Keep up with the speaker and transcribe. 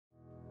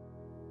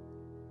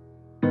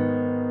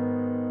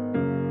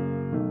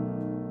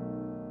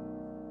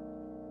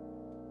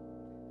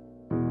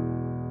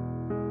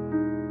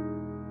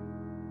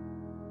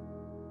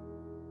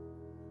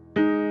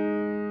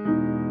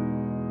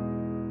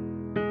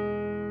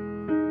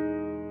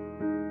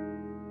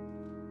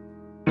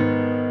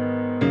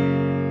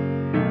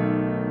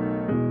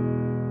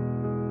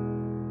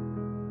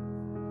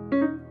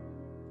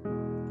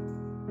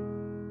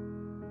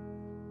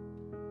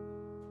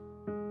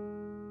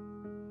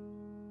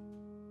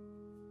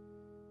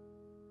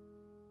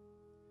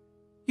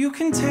You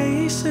can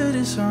taste the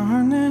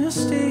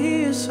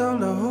dishonesty, it's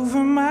all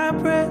over my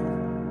breath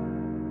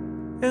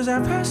as I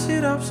pass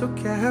it up so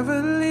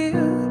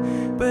cavalier.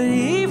 But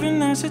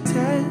even as a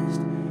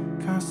test,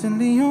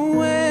 constantly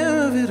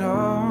aware of it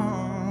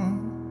all.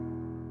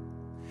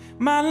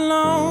 My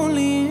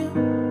lonely,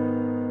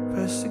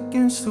 pressed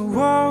against the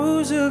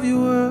walls of your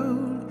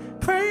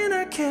world, praying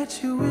I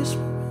catch you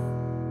whispering,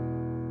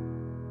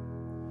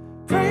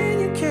 praying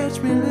you catch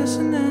me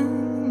listening.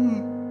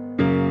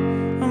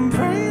 I'm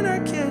praying I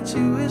catch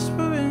you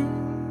whispering,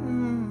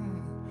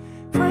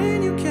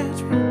 praying you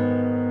catch me,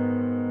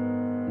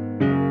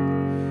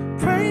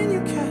 praying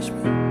you catch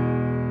me,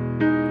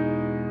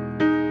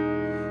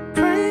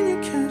 praying you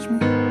catch me,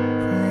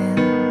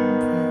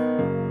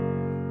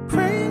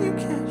 praying you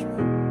catch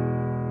me.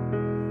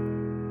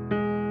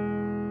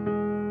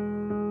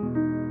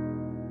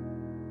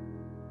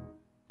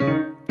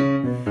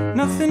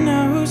 Nothing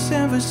else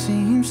ever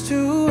seems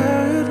to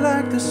hurt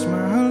like the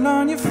smile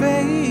on your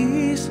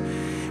face.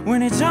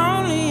 When it's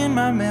only in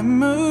my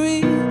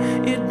memory,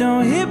 it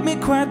don't hit me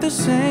quite the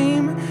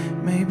same.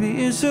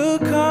 Maybe it's a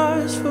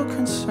cause for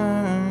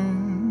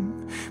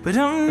concern, but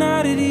I'm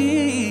not at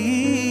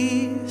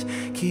ease,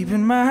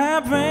 keeping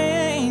my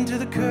brain to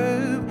the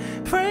curb,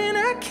 praying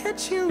I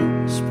catch you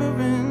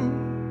whispering.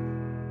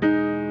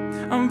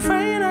 I'm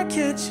praying I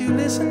catch you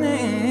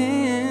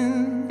listening.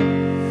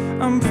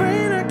 I'm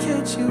praying I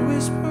catch you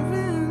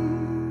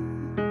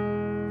whispering,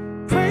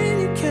 praying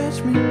you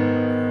catch me,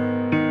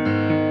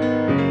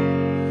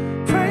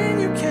 praying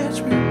you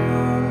catch me,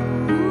 oh,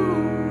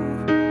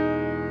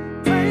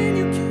 praying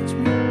you catch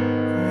me,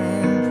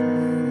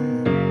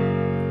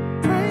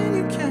 praying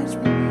you catch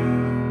me.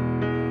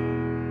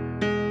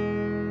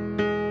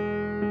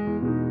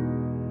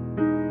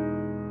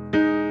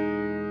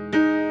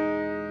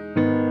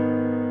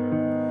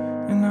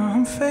 And now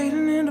I'm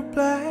fading into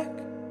black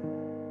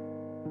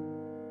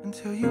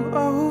until you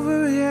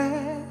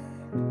overreact.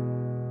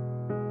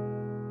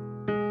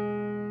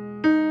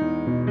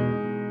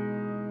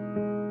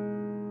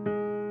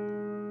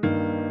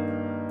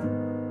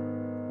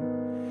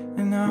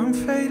 And now I'm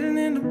fading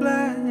into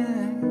black.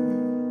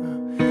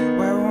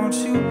 Why won't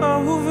you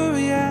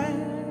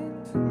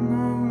overreact? No.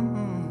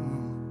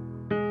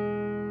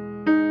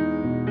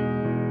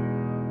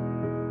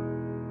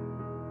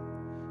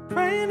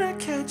 Praying I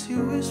catch you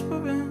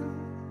whispering,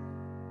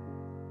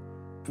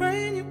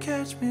 praying you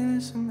catch me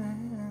listening.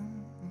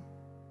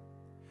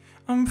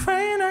 I'm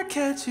praying I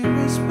catch you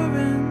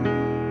whispering,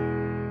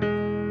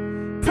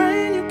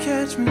 praying you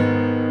catch me,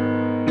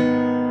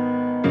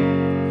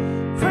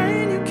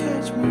 praying you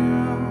catch me,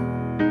 oh,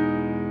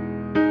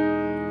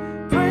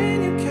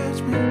 praying you catch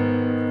me,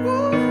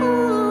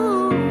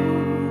 ooh,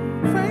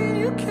 praying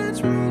you catch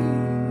me,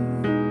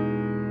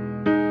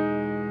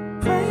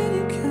 praying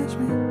you catch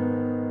me,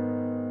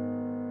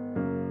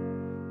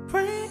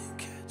 praying you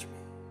catch me.